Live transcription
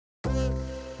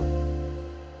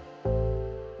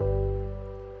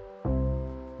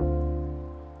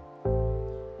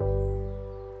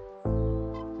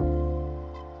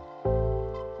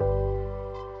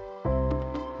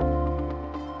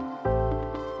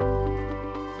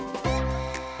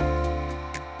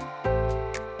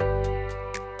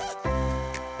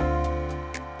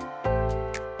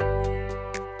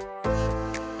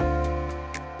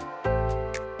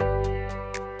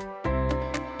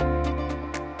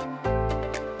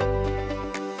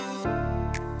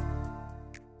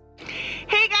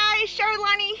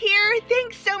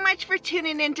much for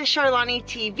tuning in to Charlani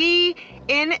TV.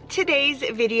 In today's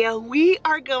video, we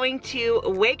are going to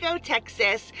Waco,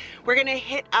 Texas. We're gonna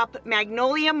hit up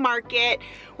Magnolia Market.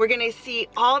 We're gonna see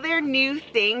all their new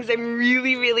things. I'm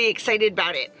really excited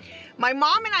about it. My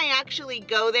mom and I actually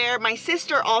go there. My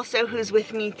sister also, who's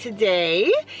with me today,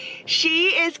 she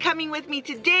is coming with me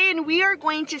today, and we are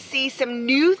going to see some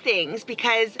new things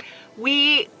because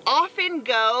we often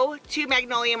go to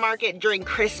Magnolia Market during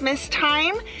Christmas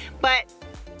time, but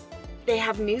they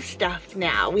have new stuff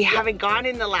now. We haven't gone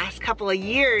in the last couple of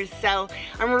years, so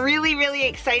I'm really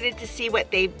excited to see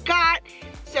what they've got.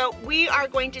 So we are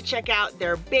going to check out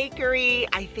their bakery.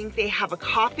 I think they have a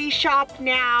coffee shop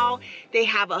now. They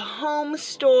have a home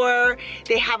store.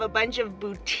 They have a bunch of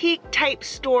boutique type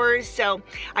stores. So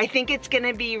I think it's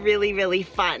gonna be really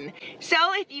fun. So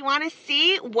if you wanna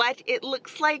see what it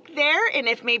looks like there, and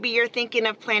if maybe you're thinking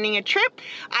of planning a trip,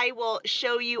 I will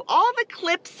show you all the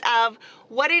clips of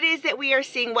what it is that we are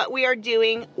seeing, what we are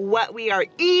doing, what we are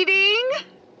eating.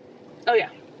 Oh yeah.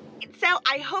 So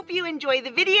I hope you enjoy the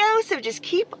video, so just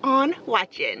keep on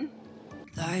watching.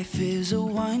 Life is a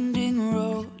winding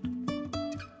road,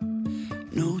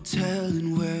 no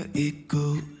telling where it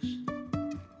goes.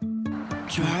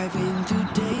 Driving through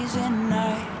days and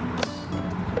nights,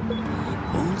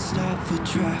 won't stop for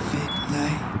traffic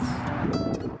lights.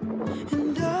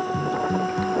 And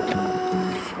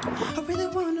I really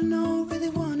wanna know,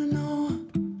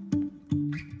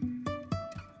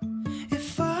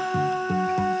 if I'll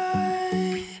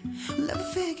ever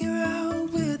figure out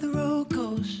where the road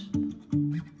goes.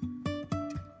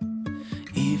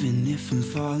 Even if I'm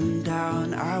falling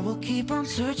down, I will keep on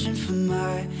searching for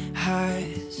my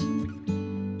highs.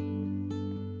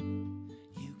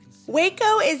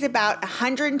 Waco is about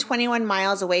 121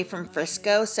 miles away from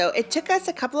Frisco, so it took us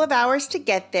a couple of hours to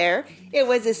get there. It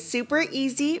was a super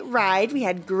easy ride. We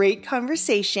had great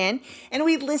conversation and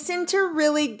we listened to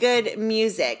really good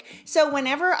music. So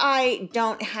whenever I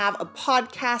don't have a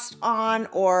podcast on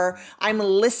or I'm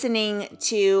listening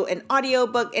to an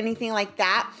audiobook, anything like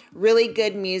that, really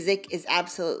good music is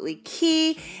absolutely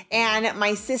key. And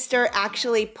my sister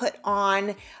actually put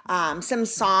on some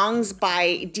songs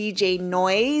by DJ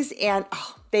Noise, and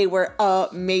they were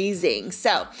amazing.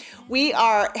 So we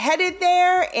are headed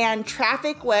there, and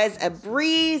traffic was a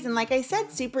breeze. And like I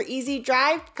said, super easy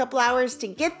drive, a couple hours to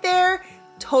get there,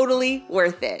 totally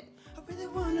worth it. I really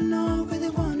wanna know,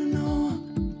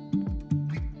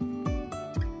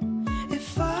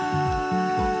 if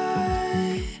I'll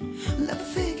ever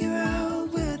figure out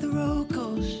where the road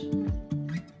goes.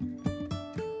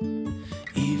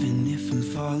 Even if I'm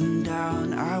falling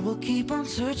down, I will keep on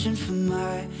searching for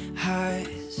my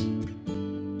highs.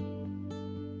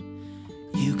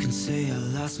 You can say I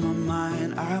lost my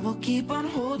mind, I will keep on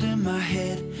holding my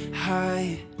head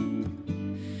high.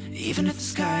 Even if the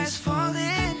sky is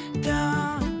falling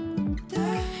down,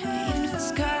 even if the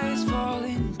sky is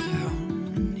falling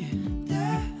down,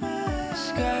 yeah. The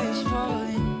sky is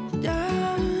falling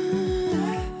down.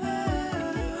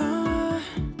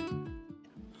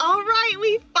 All right,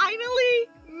 we finally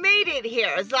made it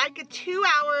here. It's like a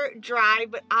 2-hour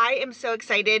drive, but I am so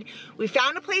excited. We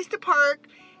found a place to park.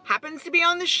 Happens to be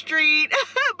on the street,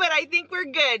 but I think we're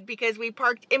good because we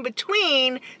parked in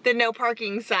between the no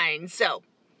parking signs. So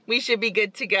we should be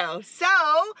good to go. So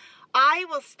I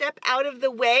will step out of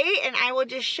the way and I will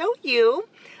just show you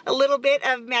a little bit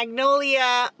of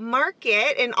Magnolia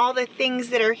Market and all the things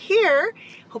that are here.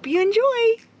 Hope you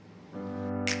enjoy.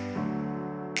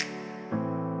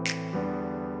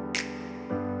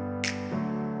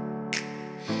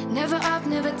 Never up,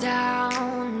 never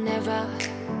down, never.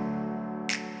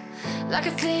 Like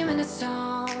a theme in a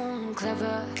song,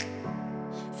 clever.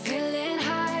 Feeling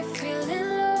high, feeling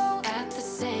low at the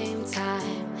same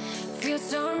time. Feels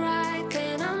so right,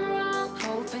 then I'm wrong,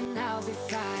 hoping I'll be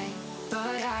fine.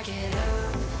 But I get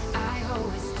up, I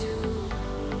always do.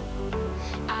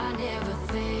 I never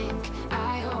think,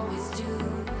 I always do.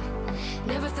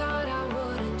 Never thought I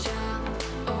wouldn't jump,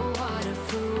 oh what a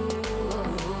fool.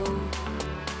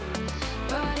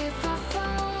 But if I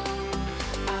fall,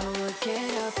 I would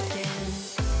get up again.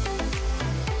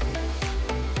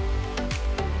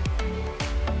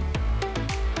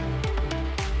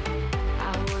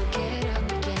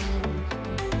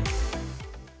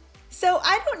 So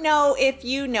I don't know if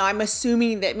you know, I'm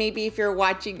assuming that maybe if you're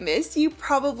watching this, you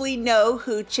probably know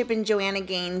who Chip and Joanna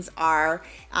Gaines are.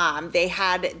 They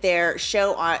had their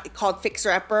show called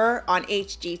Fixer Upper on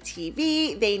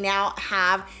HGTV. They now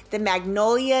have the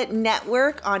Magnolia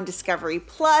Network on Discovery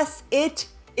Plus. It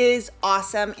is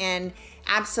awesome, and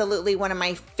absolutely one of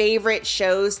my favorite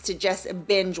shows to just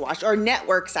binge watch, or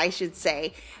networks, I should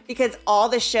say, because all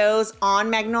the shows on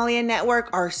Magnolia Network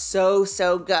are so,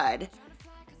 so good.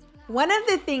 One of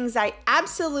the things I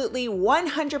absolutely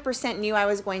 100% knew I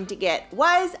was going to get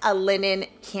was a linen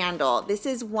candle. This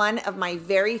is one of my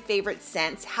very favorite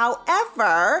scents.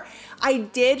 However, I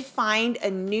did find a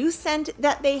new scent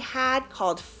that they had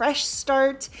called Fresh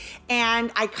Start, and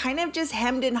I kind of just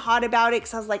hemmed and hawed about it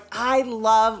because I was like, I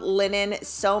love linen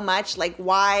so much. Like,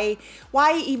 why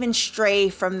even stray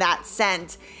from that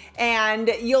scent? And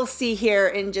you'll see here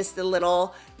in just a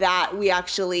little that we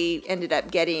actually ended up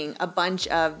getting a bunch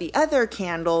of the other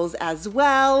candles as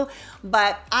well.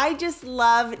 But I just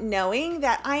love knowing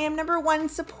that I am #1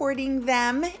 supporting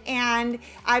them, and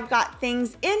I've got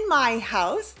things in my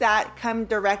house that come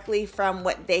directly from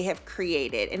what they have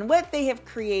created. And what they have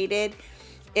created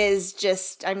is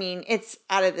just, I mean, it's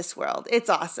out of this world. It's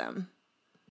awesome.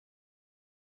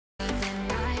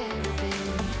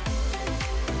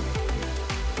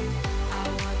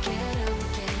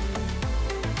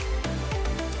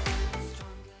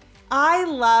 I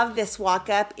love this walk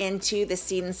up into the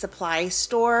Seed and Supply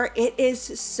store. It is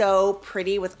so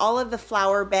pretty with all of the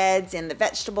flower beds and the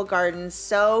vegetable gardens.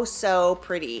 So, so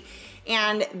pretty.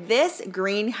 And this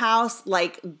greenhouse,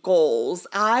 like goals.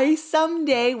 I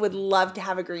someday would love to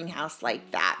have a greenhouse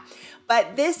like that.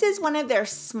 But this is one of their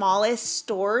smallest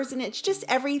stores, and it's just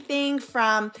everything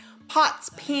from pots,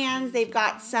 pans, they've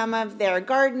got some of their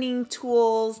gardening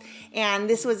tools, and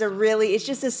this was it's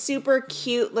just a super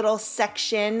cute little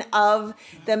section of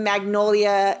the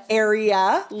Magnolia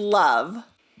area. Love.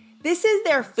 This is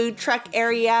their food truck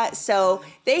area, so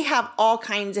they have all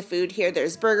kinds of food here.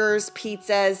 There's burgers,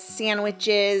 pizzas,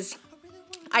 sandwiches,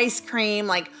 ice cream,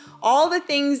 like all the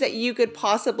things that you could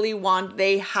possibly want,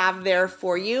 they have there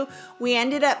for you. We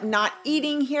ended up not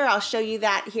eating here. I'll show you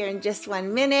that here in just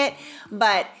 1 minute.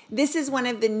 But this is one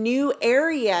of the new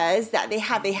areas that they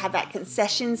have. They have that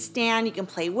concession stand. You can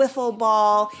play wiffle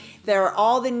ball. There are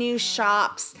all the new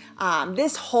shops.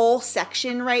 This whole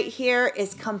section right here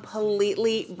is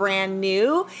completely brand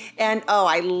new. And oh,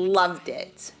 I loved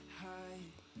it.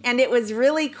 And it was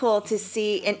really cool to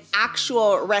see an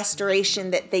actual restoration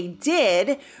that they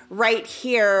did right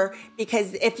here,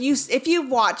 because if you've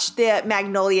watched the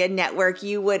Magnolia Network,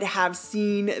 you would have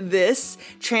seen this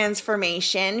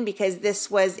transformation, because this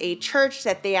was a church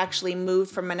that they actually moved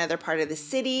from another part of the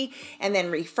city and then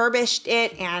refurbished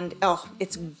it, and oh,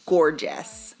 it's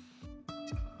gorgeous.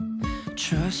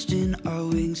 Trusting our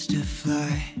wings to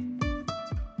fly.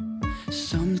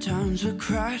 Sometimes we're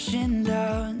crashing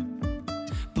down,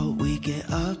 but we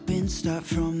get up and start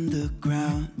from the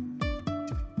ground.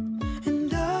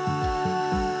 And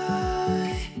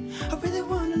I really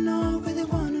wanna know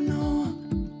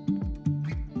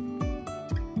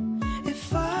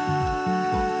if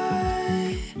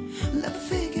I'll ever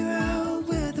figure out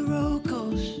where the road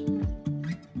goes.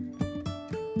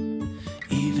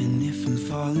 Even if I'm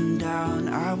falling down,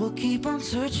 I will keep on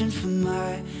searching for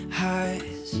my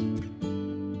highs.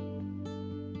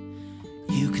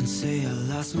 You can say I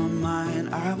lost my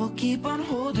mind, I will keep on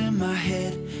holding my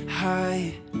head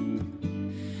high.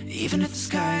 Even if the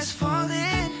sky is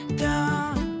falling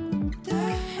down,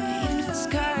 even if the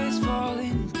sky is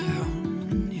falling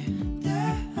down,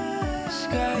 yeah. The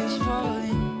sky is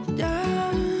falling down.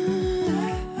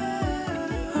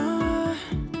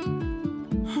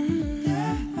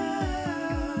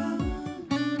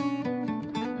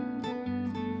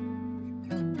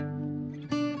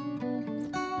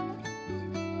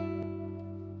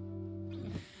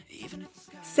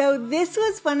 So this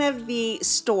was one of the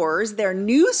stores, their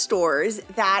new stores,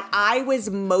 that I was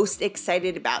most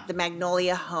excited about, the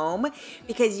Magnolia Home,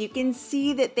 because you can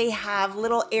see that they have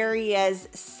little areas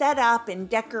set up and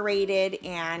decorated,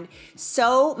 and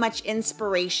so much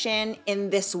inspiration in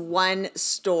this one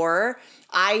store.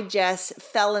 I just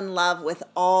fell in love with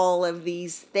all of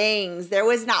these things. There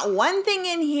was not one thing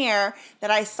in here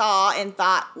that I saw and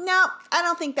thought, no, I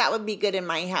don't think that would be good in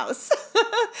my house.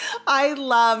 I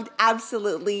loved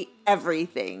absolutely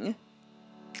everything.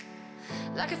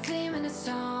 Like a theme in a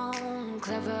song,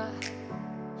 clever.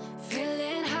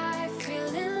 Feeling high,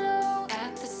 feeling low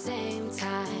at the same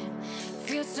time.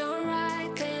 Feels so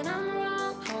right, then I'm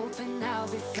wrong, hoping I'll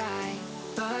be fine.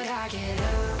 But I get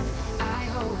up, I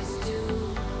always do.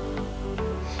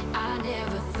 I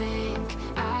never think,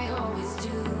 I always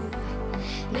do.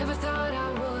 Never thought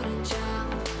I wouldn't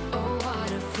jump, oh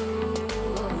what a fool.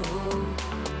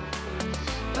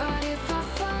 But if I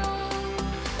fall,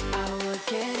 I will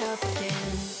get up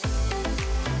again.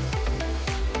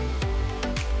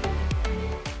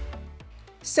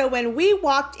 So when we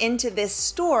walked into this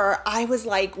store, I was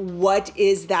like, what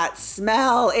is that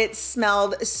smell? It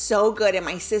smelled so good. And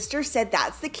my sister said,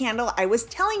 that's the candle I was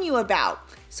telling you about.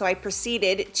 So I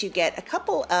proceeded to get a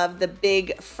couple of the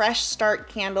big Fresh Start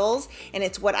candles, and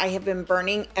it's what I have been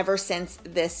burning ever since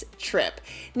this trip.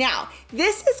 Now,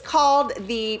 this is called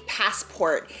the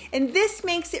Passport, and this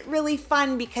makes it really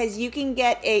fun because you can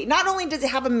get not only does it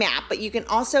have a map, but you can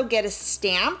also get a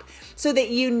stamp so that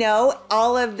you know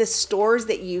all of the stores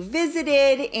that you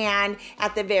visited, and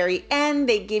at the very end,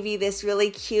 they give you this really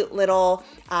cute little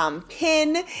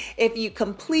pin if you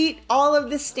complete all of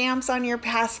the stamps on your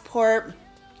passport.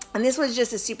 And this was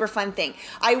just a super fun thing.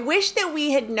 I wish that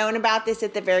we had known about this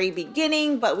at the very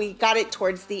beginning, but we got it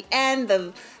towards the end.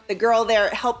 The girl there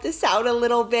helped us out a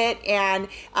little bit and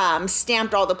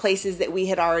stamped all the places that we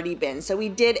had already been. So we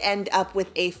did end up with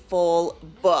a full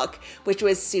book, which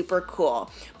was super cool.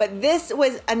 But this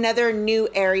was another new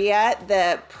area,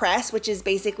 the Press, which is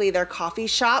basically their coffee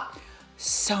shop.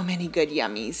 So many good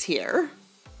yummies here.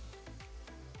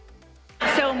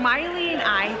 So Miley and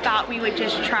I thought we would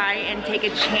just try and take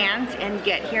a chance and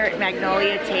get here at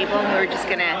Magnolia Table, and we were just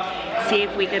gonna see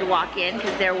if we could walk in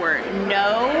because there were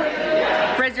no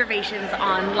reservations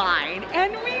online,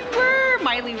 and we were.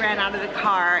 Miley ran out of the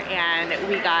car and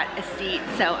we got a seat,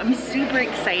 so I'm super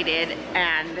excited,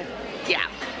 and yeah,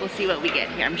 we'll see what we get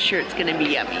here. I'm sure it's gonna be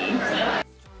yummy.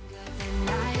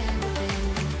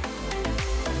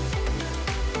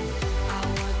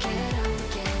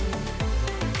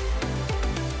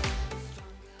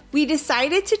 We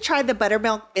decided to try the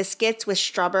buttermilk biscuits with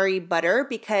strawberry butter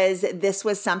because this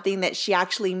was something that she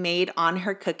actually made on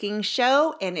her cooking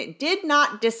show, and it did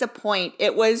not disappoint.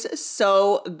 It was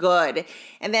so good.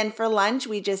 And then for lunch,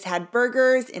 we just had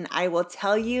burgers, and I will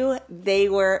tell you, they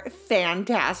were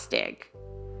fantastic.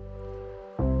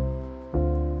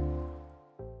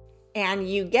 And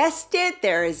you guessed it,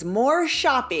 there is more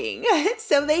shopping.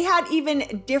 So they had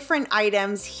even different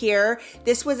items here.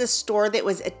 This was a store that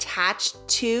was attached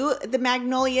to the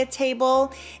Magnolia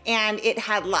Table, and it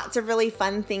had lots of really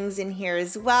fun things in here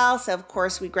as well. So of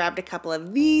course we grabbed a couple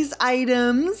of these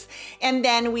items, and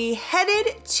then we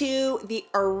headed to the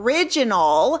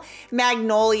original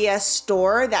Magnolia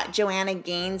store that Joanna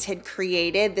Gaines had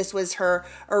created. This was her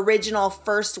original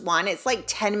first one. It's like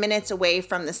 10 minutes away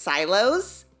from the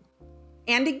silos.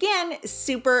 And again,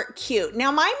 super cute.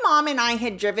 Now, my mom and I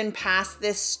had driven past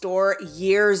this store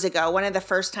years ago, one of the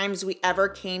first times we ever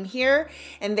came here,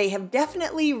 and they have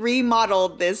definitely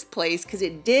remodeled this place because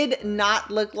it did not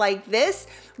look like this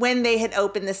when they had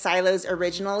opened the silos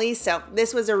originally. So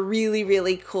this was a really,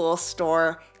 really cool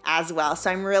store as well.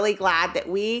 So I'm really glad that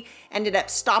we ended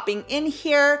up stopping in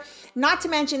here. Not to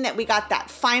mention that we got that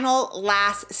final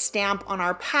last stamp on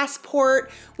our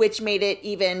passport, which made it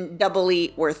even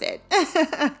doubly worth it.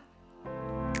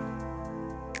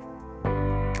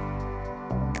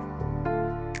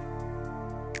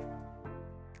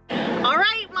 All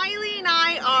right, Miley and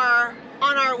I are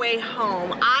on our way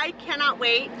home. I cannot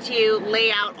wait to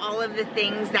lay out all of the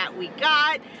things that we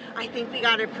got. I think we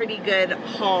got a pretty good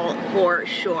haul for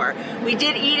sure. We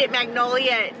did eat at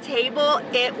Magnolia Table.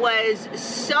 It was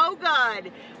so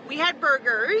good. We had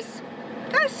burgers,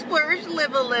 got a splurge,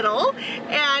 live a little,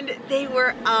 and they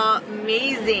were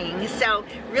amazing. So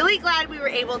really glad we were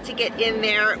able to get in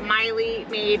there. Miley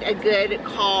made a good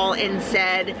call and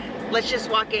said, let's just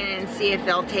walk in and see if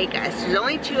they'll take us. There's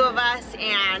only 2 of us,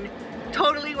 and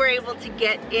totally were able to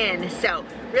get in. So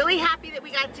really happy that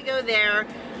we got to go there.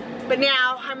 But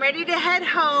now I'm ready to head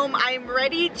home. I'm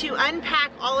ready to unpack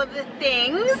all of the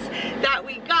things that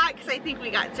we got because I think we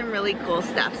got some really cool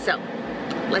stuff. So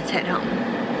let's head home.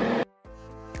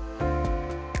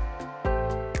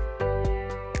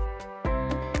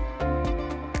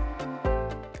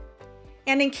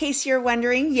 And in case you're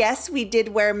wondering, yes, we did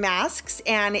wear masks,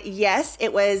 and yes,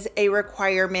 it was a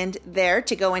requirement there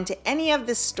to go into any of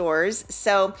the stores.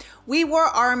 So we wore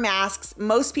our masks,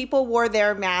 most people wore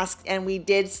their masks, and we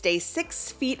did stay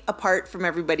 6 feet apart from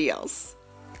everybody else.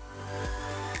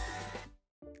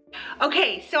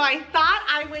 Okay, so I thought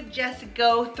I would just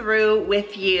go through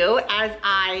with you as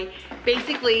I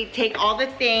basically take all the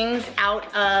things out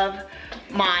of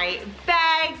my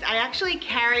bags. I actually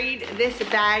carried this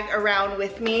bag around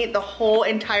with me the whole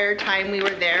entire time we were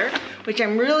there, which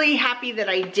I'm really happy that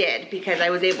I did because I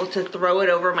was able to throw it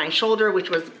over my shoulder, which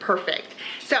was perfect.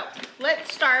 So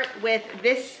let's start with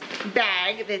this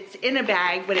bag that's in a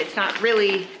bag, but it's not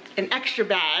really an extra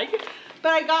bag.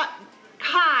 But I got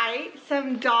Kai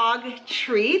some dog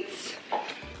treats.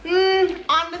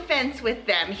 On the fence with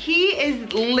them. He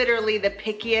is literally the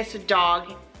pickiest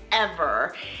dog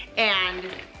ever, and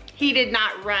he did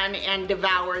not run and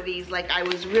devour these like I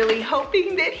was really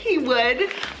hoping that he would,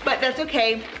 but that's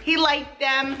okay. He liked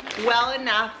them well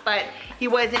enough, but he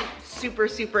wasn't super,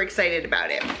 super excited about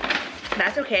it.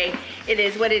 That's okay, it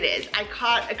is what it is. I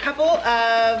caught a couple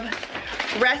of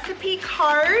recipe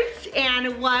cards,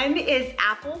 and one is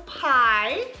apple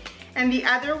pie, and the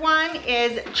other one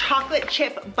is chocolate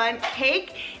chip bundt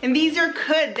cake. And these are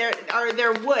good,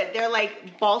 they're wood. They're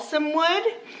like balsam wood,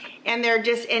 and they're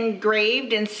just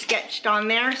engraved and sketched on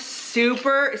there.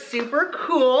 Super, super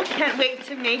cool. Can't wait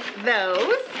to make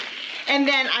those. And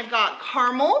then I've got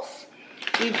caramels.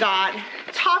 We've got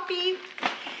toffee.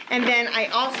 And then I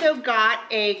also got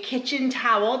a kitchen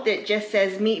towel that just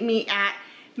says, meet me at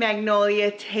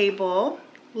Magnolia Table.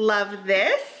 Love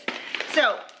this.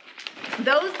 So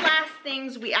those last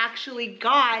things we actually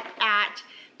got at,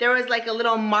 there was like a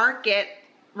little market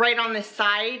right on the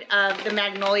side of the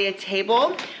Magnolia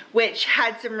Table, which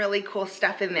had some really cool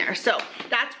stuff in there. So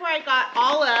that's where I got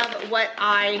all of what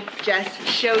I just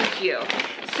showed you.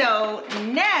 So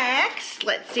next,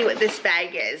 let's see what this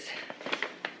bag is.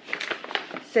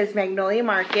 It says Magnolia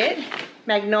Market,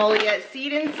 Magnolia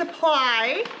Seed and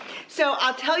Supply. So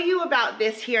I'll tell you about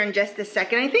this here in just a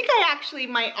second. I think I actually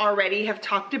might already have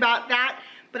talked about that,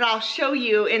 but I'll show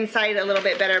you inside a little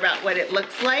bit better about what it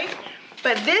looks like.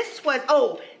 But this was,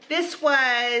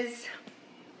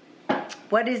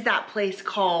 what is that place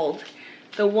called?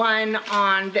 The one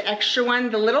on the extra one,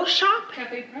 the little shop?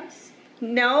 Cafe Press?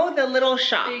 No, the little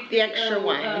shop, the extra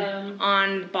one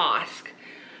on Bosque.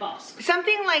 Bosque.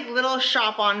 Something like Little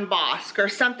Shop on Bosque or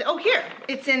something. Oh, here,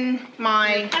 it's in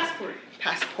my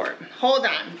passport. Hold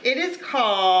on. It is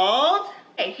called,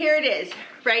 okay, here it is,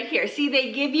 right here. See,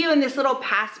 they give you in this little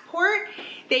passport,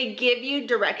 they give you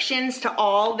directions to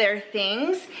all their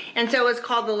things. And so it's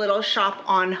called the Little Shop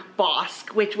on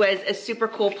Bosque, which was a super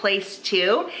cool place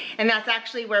too. And that's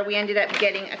actually where we ended up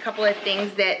getting a couple of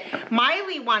things that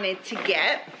Miley wanted to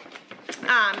get,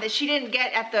 that she didn't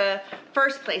get at the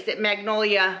first place at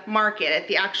Magnolia Market, at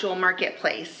the actual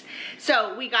marketplace.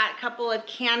 So we got a couple of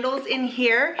candles in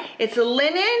here. It's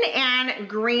linen and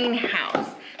greenhouse.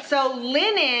 So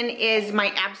linen is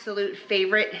my absolute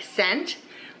favorite scent.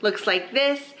 Looks like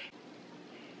this.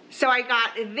 So I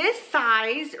got this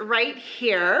size right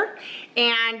here,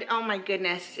 and oh my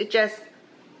goodness, it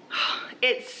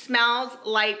smells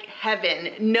like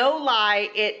heaven. No lie,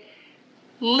 it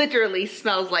literally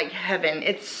smells like heaven.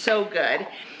 It's so good.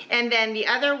 And then the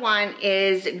other one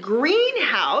is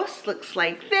greenhouse, looks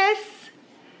like this.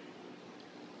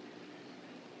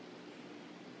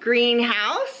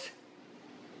 Greenhouse.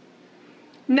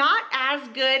 Not as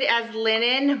good as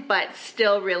linen, but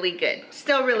still really good.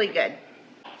 Still really good.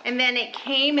 And then it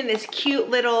came in this cute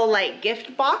little like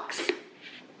gift box.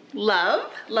 Love,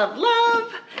 love,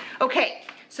 love. Okay,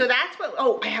 so that's what,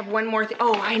 oh, I have one more thing.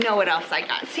 Oh, I know what else I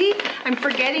got. See, I'm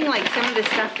forgetting like some of the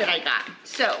stuff that I got.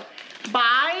 So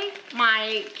by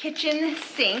my kitchen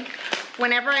sink,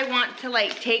 whenever I want to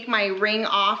like take my ring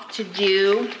off to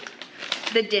do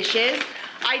the dishes,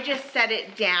 I just set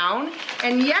it down.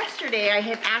 And yesterday I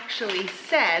had actually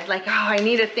said like, oh, I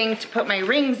need a thing to put my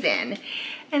rings in.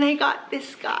 And I got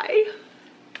this guy.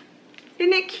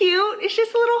 Isn't it cute? It's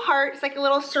just a little heart. It's like a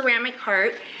little ceramic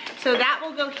heart. So that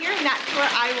will go here, and that's where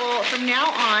I will, from now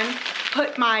on,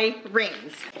 put my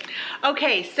rings.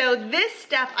 Okay, so this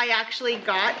stuff I actually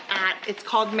got at, it's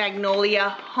called Magnolia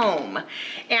Home.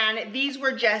 And these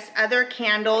were just other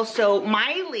candles. So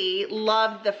Miley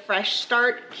loved the Fresh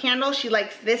Start candle. She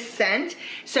likes this scent.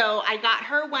 So I got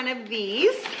her one of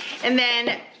these. And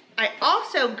then I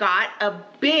also got a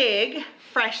big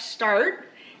Fresh Start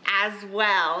as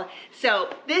well. So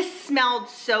this smelled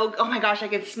so, oh my gosh, I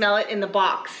could smell it in the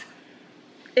box.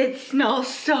 It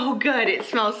smells so good. It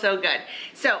smells so good.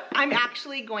 So I'm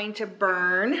actually going to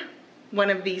burn one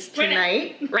of these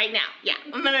tonight. Right now. Yeah,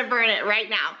 I'm gonna burn it right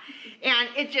now. And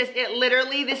it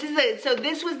literally, this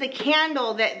was the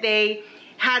candle that they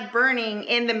had burning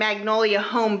in the Magnolia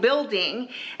Home building.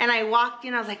 And I walked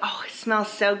in, I was like, oh, it smells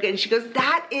so good. And she goes,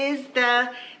 that is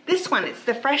this one, it's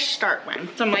the Fresh Start one.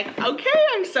 So I'm like, okay,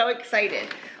 I'm so excited.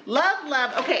 Love,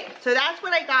 love. Okay, so that's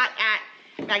what I got at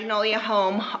Magnolia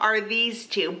Home, are these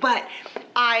two. But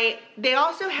they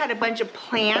also had a bunch of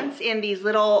plants in these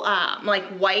little like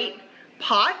white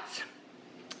pots.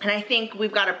 And I think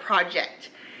we've got a project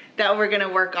that we're gonna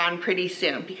work on pretty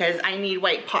soon because I need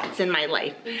white pots in my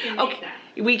life.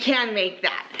 We can make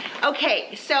that.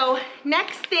 Okay, so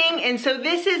next thing, and so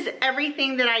this is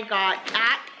everything that I got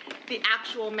at the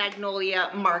actual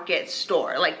Magnolia Market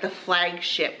store, like the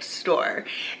flagship store.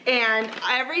 And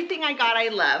everything I got I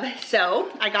love. So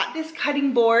I got this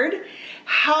cutting board.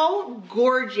 How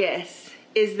gorgeous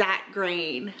is that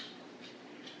grain.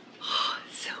 Oh,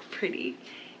 so pretty.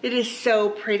 It is so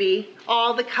pretty.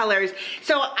 All the colors.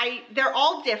 So they're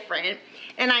all different.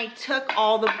 And I took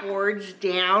all the boards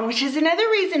down, which is another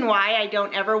reason why I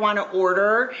don't ever want to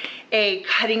order a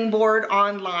cutting board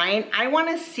online. I want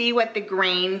to see what the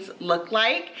grains look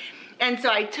like. And so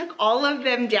I took all of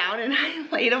them down and I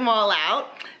laid them all out.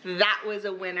 That was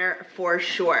a winner for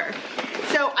sure.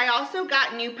 So I also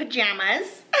got new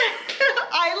pajamas.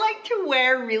 I like to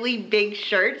wear really big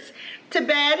shirts to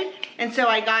bed. And so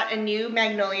I got a new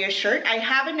Magnolia shirt. I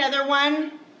have another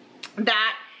one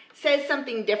that says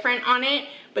something different on it,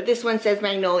 but this one says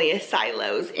Magnolia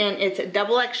Silos, and it's a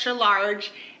double extra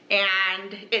large,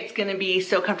 and it's gonna be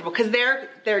so comfortable because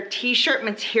their t-shirt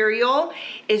material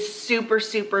is super,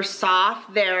 super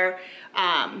soft. Their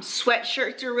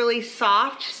sweatshirts are really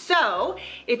soft. So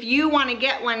if you wanna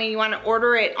get one and you wanna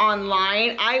order it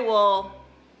online, I will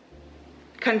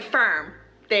confirm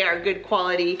they are good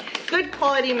quality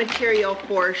material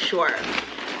for sure.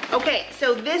 Okay,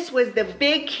 so this was the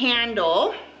big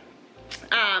candle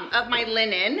of my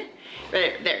linen.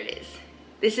 There it is.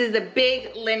 This is the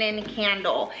big linen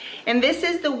candle. And this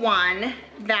is the one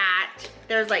that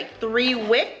there's like 3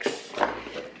 wicks.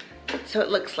 So it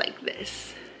looks like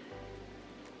this.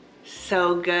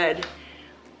 So good.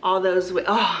 All those wicks.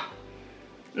 Oh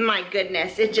my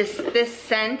goodness. This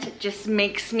scent just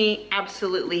makes me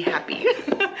absolutely happy.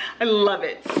 I love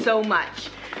it so much.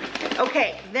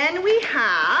 Okay, then we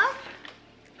have,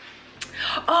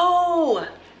 oh,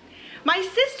 my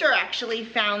sister actually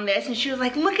found this and she was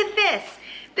like, look at this.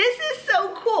 This is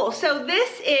so cool. So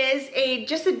this is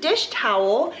just a dish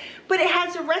towel, but it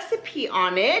has a recipe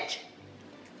on it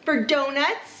for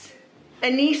donuts,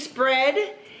 anise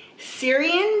bread,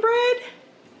 Syrian bread.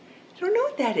 I don't know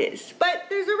what that is, but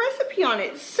there's a recipe on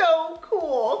it. So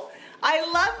cool. I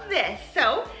love this.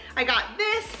 So I got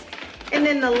this. And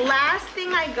then the last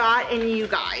thing I got, and you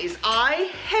guys,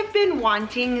 I have been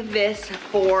wanting this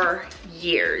for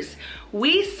years.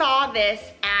 We saw this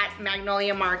at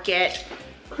Magnolia Market.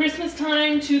 Christmas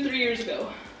time 2-3 years ago.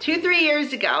 2-3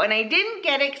 years ago, and I didn't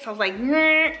get it because I was like,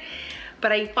 nah,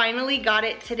 but I finally got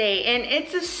it today. And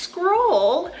it's a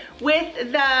scroll with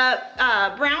the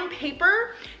brown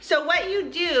paper. So what you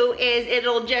do is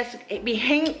it'll just be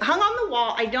hung on the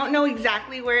wall. I don't know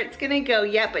exactly where it's gonna go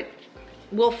yet, but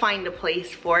we'll find a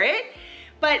place for it.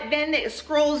 But then it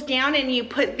scrolls down and you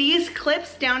put these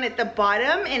clips down at the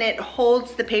bottom and it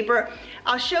holds the paper.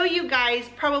 I'll show you guys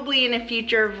probably in a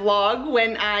future vlog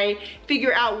when I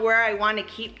figure out where I want to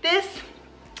keep this.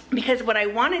 Because what I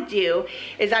want to do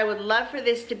is I would love for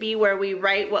this to be where we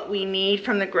write what we need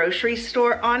from the grocery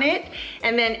store on it.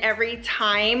 And then every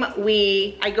time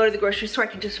I go to the grocery store, I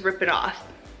can just rip it off.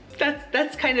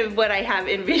 That's kind of what I have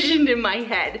envisioned in my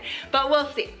head. But we'll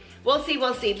see. We'll see,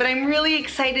 we'll see. But I'm really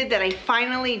excited that I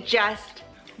finally just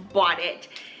bought it.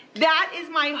 That is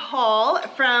my haul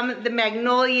from the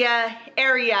Magnolia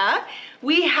area.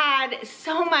 We had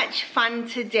so much fun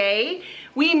today.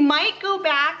 We might go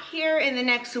back here in the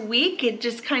next week. It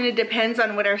just kind of depends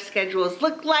on what our schedules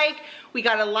look like. We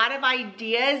got a lot of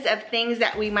ideas of things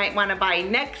that we might want to buy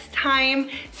next time,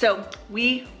 so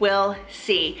we will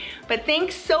see. But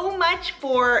thanks so much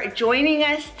for joining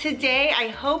us today. I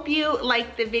hope you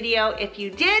liked the video. If you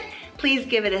did, please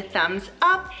give it a thumbs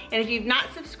up. And if you've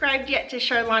not subscribed yet to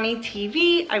Charlani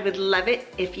TV, I would love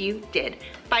it if you did.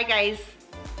 Bye guys.